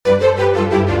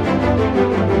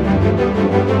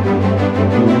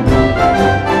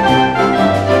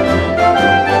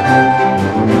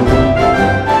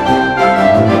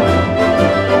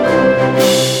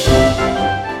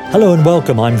and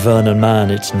welcome, I'm Vernon Mann.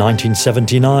 It's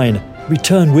 1979.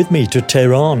 Return with me to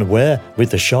Tehran, where, with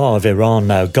the Shah of Iran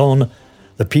now gone,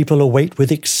 the people await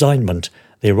with excitement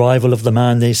the arrival of the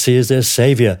man they see as their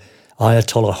saviour,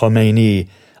 Ayatollah Khomeini,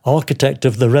 architect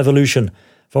of the revolution,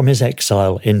 from his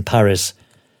exile in Paris.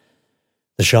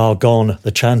 The Shah gone, the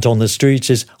chant on the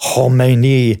streets is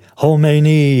Khomeini,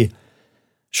 Khomeini.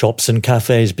 Shops and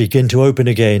cafes begin to open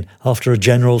again after a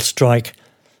general strike.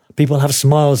 People have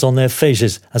smiles on their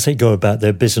faces as they go about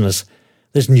their business.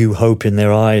 There's new hope in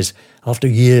their eyes after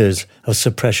years of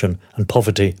suppression and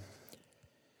poverty.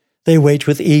 They wait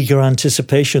with eager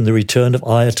anticipation the return of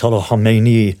Ayatollah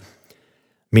Khomeini.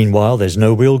 Meanwhile, there's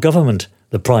no real government.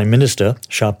 The Prime Minister,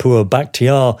 Shapur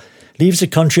Bakhtiar, leaves the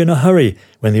country in a hurry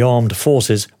when the armed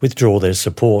forces withdraw their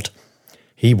support.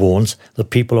 He warns the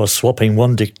people are swapping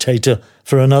one dictator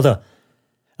for another.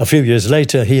 A few years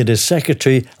later, he and his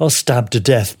secretary are stabbed to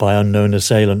death by unknown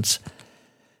assailants.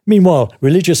 Meanwhile,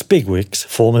 religious bigwigs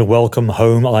form a Welcome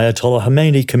Home Ayatollah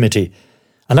Khomeini committee,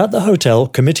 and at the hotel,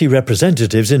 committee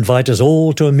representatives invite us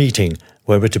all to a meeting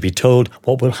where we're to be told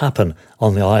what will happen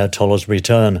on the Ayatollah's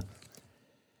return.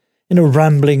 In a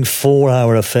rambling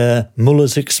 4-hour affair,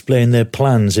 mullahs explain their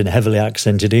plans in heavily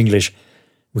accented English.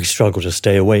 We struggle to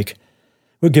stay awake.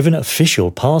 We're given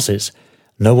official passes.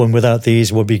 No one without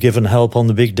these will be given help on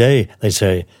the big day, they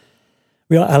say.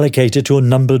 We are allocated to a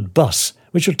numbered bus,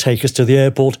 which will take us to the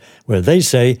airport, where they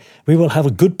say we will have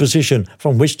a good position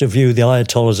from which to view the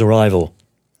Ayatollah's arrival.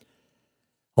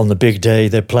 On the big day,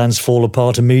 their plans fall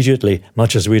apart immediately,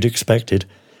 much as we'd expected.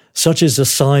 Such is the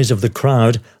size of the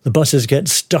crowd, the buses get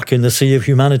stuck in the sea of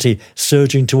humanity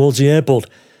surging towards the airport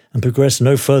and progress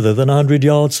no further than 100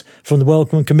 yards from the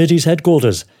Welcome Committee's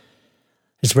headquarters.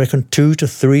 It's reckoned 2 to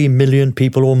 3 million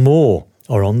people or more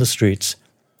are on the streets.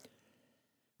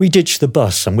 We ditch the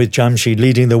bus and, with Jamshid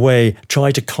leading the way,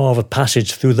 try to carve a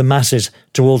passage through the masses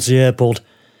towards the airport.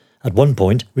 At one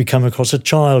point, we come across a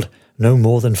child, no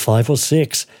more than 5 or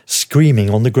 6,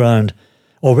 screaming on the ground.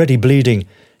 Already bleeding,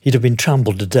 he'd have been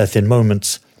trampled to death in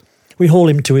moments. We haul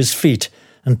him to his feet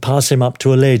and pass him up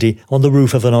to a lady on the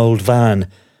roof of an old van.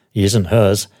 He isn't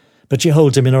hers, but she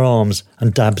holds him in her arms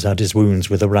and dabs at his wounds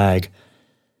with a rag.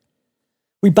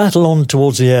 We battle on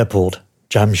towards the airport.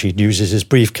 Jamshid uses his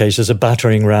briefcase as a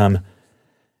battering ram.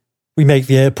 We make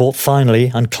the airport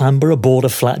finally and clamber aboard a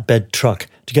flatbed truck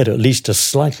to get at least a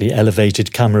slightly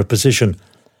elevated camera position.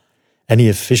 Any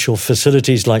official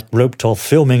facilities like roped-off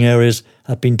filming areas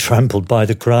have been trampled by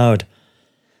the crowd.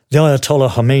 The Ayatollah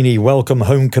Khomeini Welcome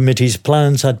Home Committee's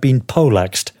plans had been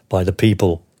poleaxed by the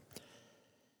people.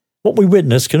 What we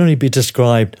witness can only be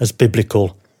described as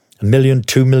biblical. 1 million,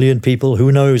 2 million people,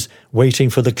 who knows, waiting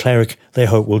for the cleric they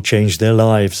hope will change their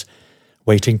lives.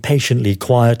 Waiting patiently,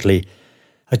 quietly.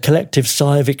 A collective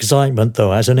sigh of excitement,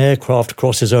 though, as an aircraft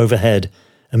crosses overhead.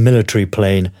 A military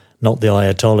plane, not the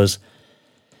Ayatollah's.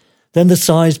 Then the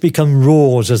sighs become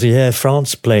roars as the Air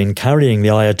France plane carrying the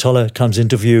Ayatollah comes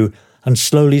into view and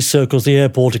slowly circles the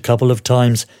airport a couple of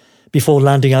times before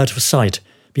landing out of sight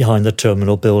behind the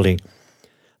terminal building.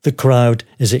 The crowd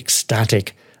is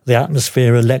ecstatic, the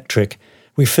atmosphere electric.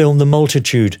 We film the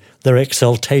multitude, their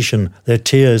exultation, their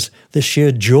tears, their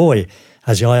sheer joy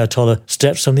as the Ayatollah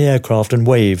steps from the aircraft and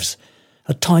waves.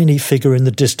 A tiny figure in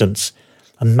the distance,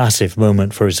 a massive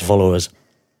moment for his followers.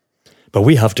 But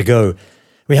we have to go.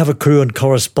 We have a crew and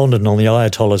correspondent on the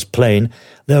Ayatollah's plane.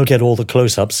 They'll get all the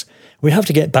close-ups. We have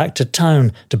to get back to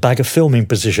town to bag a filming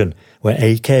position, where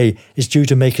AK is due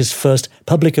to make his first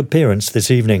public appearance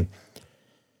this evening.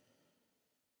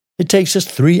 It takes us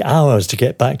 3 hours to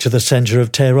get back to the centre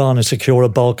of Tehran and secure a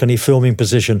balcony filming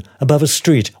position above a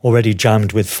street already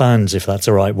jammed with fans, if that's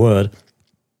the right word.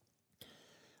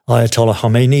 Ayatollah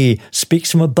Khomeini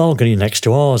speaks from a balcony next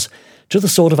to ours, to the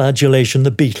sort of adulation the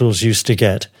Beatles used to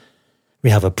get. We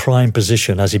have a prime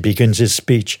position as he begins his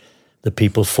speech. The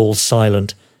people fall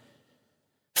silent.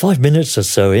 5 minutes or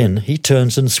so in, he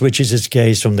turns and switches his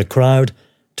gaze from the crowd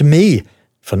to me,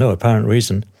 for no apparent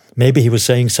reason. Maybe he was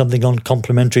saying something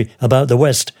uncomplimentary about the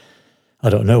West. I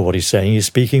don't know what he's saying. He's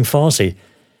speaking Farsi.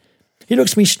 He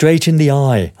looks me straight in the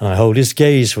eye, and I hold his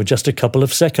gaze for just a couple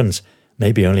of seconds,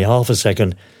 maybe only half a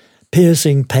second.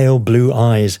 Piercing pale blue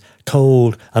eyes,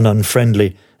 cold and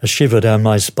unfriendly, a shiver down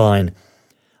my spine.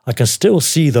 I can still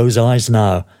see those eyes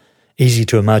now. Easy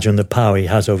to imagine the power he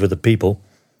has over the people.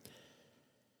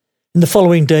 In the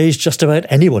following days, just about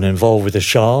anyone involved with the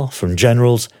Shah, from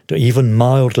generals to even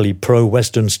mildly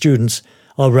pro-Western students,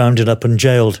 are rounded up and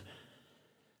jailed.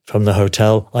 From the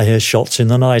hotel, I hear shots in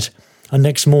the night, and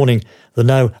next morning, the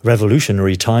now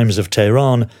revolutionary Times of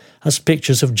Tehran has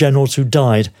pictures of generals who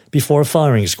died before a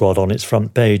firing squad on its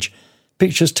front page,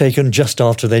 pictures taken just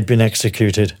after they'd been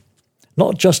executed.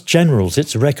 Not just generals,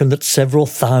 it's reckoned that several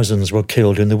thousands were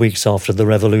killed in the weeks after the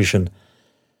revolution.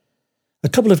 A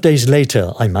couple of days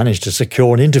later, I managed to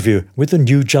secure an interview with the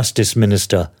new Justice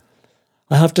Minister.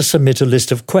 I have to submit a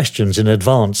list of questions in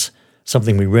advance,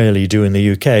 something we rarely do in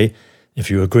the UK.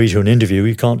 If you agree to an interview,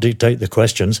 you can't dictate the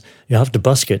questions, you have to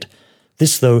busk it.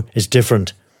 This, though, is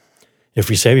different.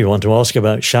 If we say we want to ask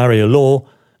about Sharia law,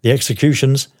 the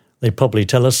executions, they probably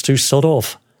tell us to sod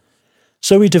off.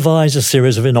 So we devise a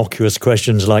series of innocuous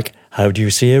questions like, how do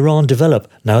you see Iran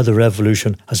develop now the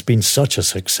revolution has been such a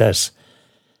success?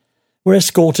 We're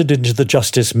escorted into the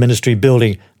Justice Ministry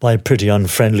building by a pretty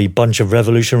unfriendly bunch of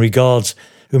revolutionary guards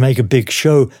who make a big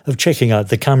show of checking out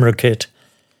the camera kit.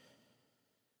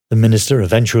 The minister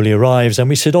eventually arrives and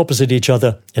we sit opposite each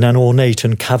other in an ornate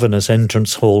and cavernous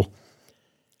entrance hall.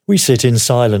 We sit in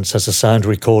silence as a sound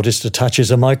recordist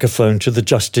attaches a microphone to the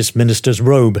Justice Minister's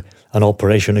robe, an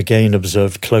operation again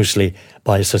observed closely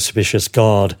by a suspicious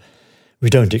guard. We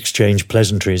don't exchange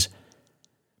pleasantries.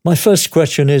 My first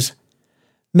question is,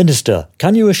 Minister,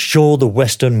 can you assure the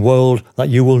Western world that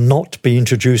you will not be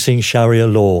introducing Sharia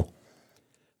law?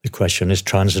 The question is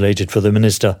translated for the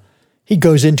minister. He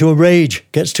goes into a rage,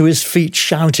 gets to his feet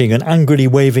shouting and angrily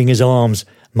waving his arms,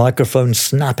 microphone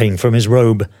snapping from his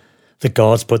robe. The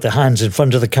guards put their hands in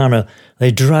front of the camera.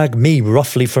 They drag me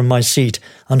roughly from my seat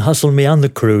and hustle me and the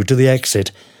crew to the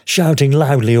exit, shouting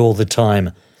loudly all the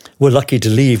time. We're lucky to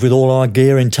leave with all our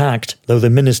gear intact, though the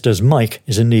minister's mic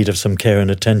is in need of some care and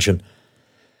attention.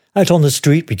 Out on the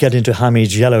street, we get into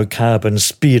Hamid's yellow cab and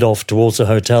speed off towards the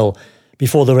hotel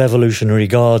before the revolutionary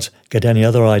guards get any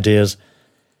other ideas.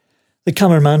 The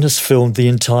cameraman has filmed the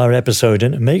entire episode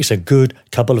and it makes a good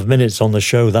couple of minutes on the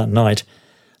show that night.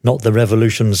 Not the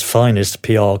revolution's finest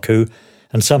PR coup,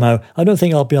 and somehow I don't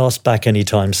think I'll be asked back any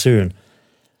time soon.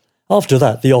 After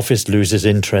that, the office loses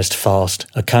interest fast,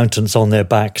 accountants on their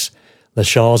backs. The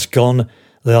Shah's gone,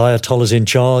 the Ayatollah's in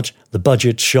charge, the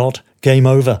budget's shot, game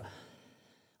over.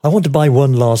 I want to buy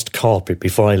one last carpet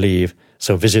before I leave,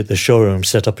 so visit the showroom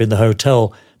set up in the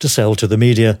hotel to sell to the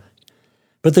media.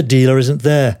 But the dealer isn't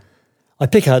there. I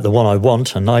pick out the one I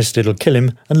want, a nice little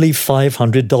kilim, and leave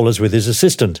 $500 with his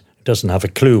assistant. Doesn't have a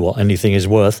clue what anything is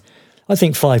worth. I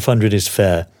think $500 is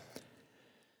fair.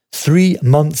 3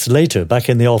 months later, back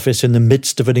in the office in the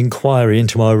midst of an inquiry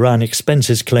into my Iran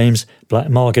expenses claims, black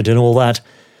market and all that,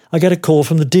 I get a call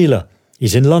from the dealer.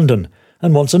 He's in London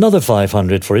and wants another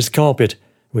 $500 for his carpet,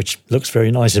 which looks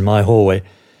very nice in my hallway,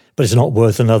 but it's not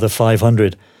worth another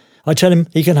 $500. I tell him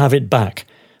he can have it back,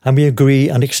 and we agree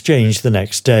and exchange the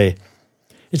next day.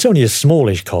 It's only a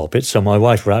smallish carpet, so my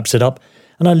wife wraps it up,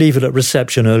 and I leave it at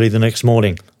reception early the next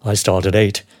morning. I start at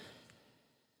 8.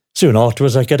 Soon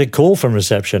afterwards, I get a call from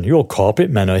reception. Your carpet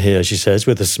men are here, she says,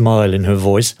 with a smile in her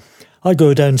voice. I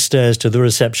go downstairs to the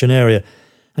reception area,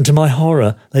 and to my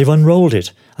horror, they've unrolled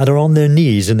it and are on their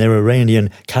knees in their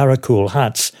Iranian karakul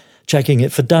hats, checking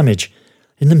it for damage,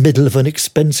 in the middle of an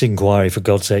expense inquiry, for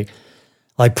God's sake.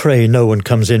 I pray no one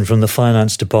comes in from the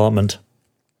finance department.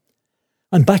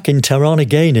 I'm back in Tehran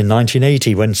again in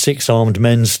 1980 when 6 armed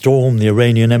men storm the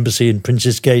Iranian embassy in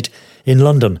Prince's Gate in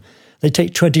London. They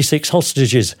take 26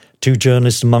 hostages, 2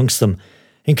 journalists amongst them,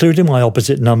 including my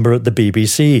opposite number at the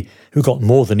BBC, who got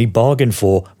more than he bargained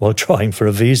for while trying for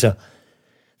a visa.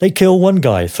 They kill one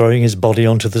guy, throwing his body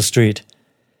onto the street.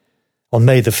 On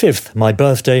May the 5th, my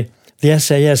birthday, the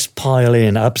SAS pile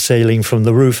in, abseiling from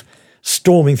the roof,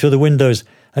 storming through the windows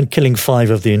and killing 5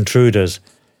 of the intruders.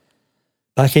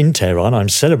 Back in Tehran, I'm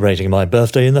celebrating my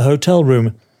birthday in the hotel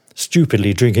room,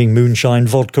 stupidly drinking moonshine,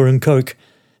 vodka and coke,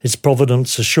 its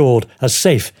provenance assured as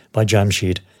safe by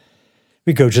Jamshid.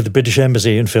 We go to the British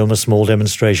Embassy and film a small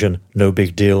demonstration, no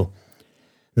big deal.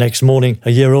 Next morning,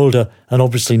 a year older, and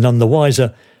obviously none the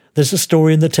wiser, there's a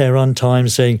story in the Tehran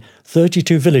Times saying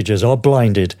 32 villagers are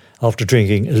blinded after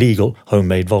drinking illegal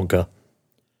homemade vodka.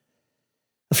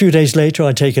 A few days later,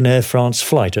 I take an Air France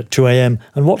flight at 2 a.m.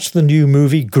 and watch the new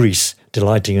movie Grease,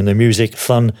 delighting in the music,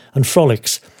 fun and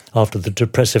frolics after the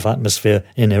depressive atmosphere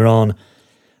in Iran.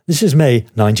 This is May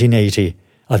 1980.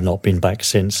 I've not been back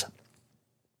since.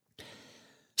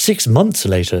 6 months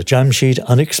later, Jamshid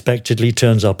unexpectedly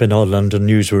turns up in our London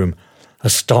newsroom, a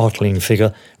startling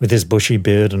figure with his bushy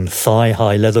beard and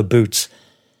thigh-high leather boots.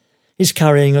 He's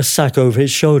carrying a sack over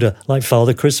his shoulder like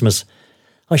Father Christmas.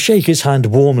 I shake his hand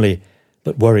warmly,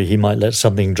 but worry he might let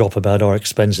something drop about our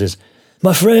expenses.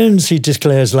 "My friends," he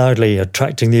declares loudly,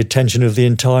 attracting the attention of the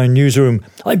entire newsroom,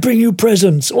 "I bring you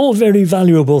presents, all very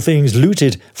valuable things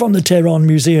looted from the Tehran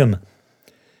Museum."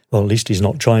 Well, at least he's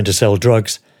not trying to sell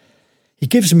drugs. He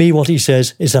gives me what he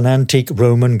says is an antique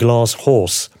Roman glass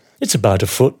horse. It's about 1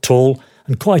 foot tall,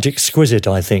 and quite exquisite,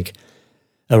 I think.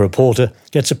 A reporter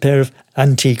gets a pair of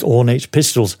antique ornate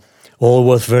pistols, all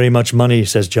worth very much money,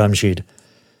 says Jamshid.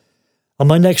 On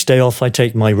my next day off, I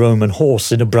take my Roman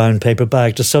horse in a brown paper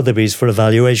bag to Sotheby's for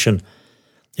evaluation.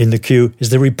 In the queue is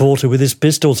the reporter with his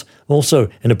pistols, also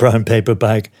in a brown paper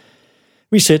bag.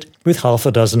 We sit with half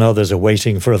a dozen others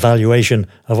awaiting for evaluation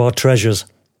of our treasures.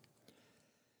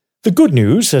 The good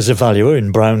news, says a valuer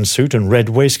in brown suit and red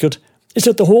waistcoat, is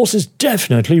that the horse is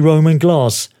definitely Roman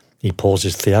glass. He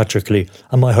pauses theatrically,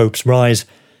 and my hopes rise.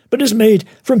 But is made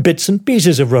from bits and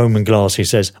pieces of Roman glass, he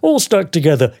says, all stuck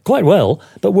together quite well,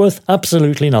 but worth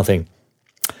absolutely nothing.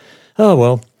 Ah,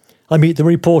 well, I meet the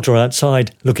reporter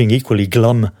outside, looking equally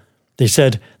glum. They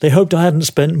said they hoped I hadn't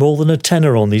spent more than a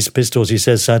tenner on these pistols, he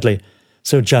says sadly.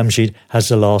 So Jamshid has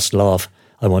the last laugh.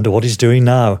 I wonder what he's doing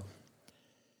now.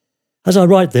 As I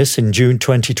write this in June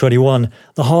 2021,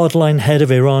 the hardline head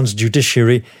of Iran's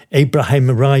judiciary, Ebrahim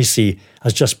Raisi,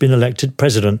 has just been elected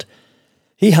president.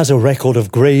 He has a record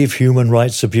of grave human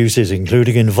rights abuses,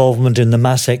 including involvement in the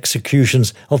mass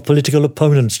executions of political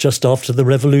opponents just after the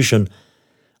revolution.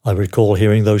 I recall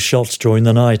hearing those shots during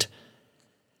the night.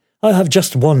 I have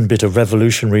just one bit of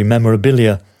revolutionary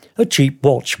memorabilia, a cheap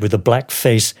watch with a black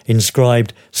face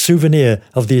inscribed "Souvenir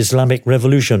of the Islamic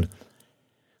Revolution."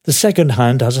 The second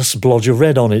hand has a splodge of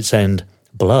red on its end,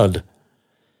 blood.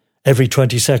 Every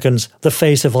 20 seconds, the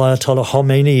face of Ayatollah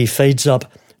Khomeini fades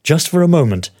up, just for a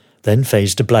moment, then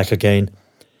fades to black again.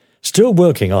 Still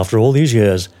working after all these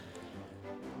years.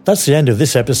 That's the end of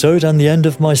this episode and the end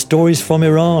of my stories from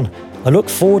Iran. I look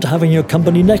forward to having your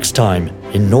company next time,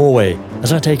 in Norway,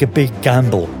 as I take a big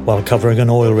gamble while covering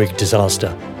an oil rig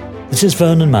disaster. This is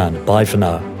Vernon Mann. Bye for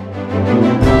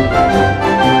now.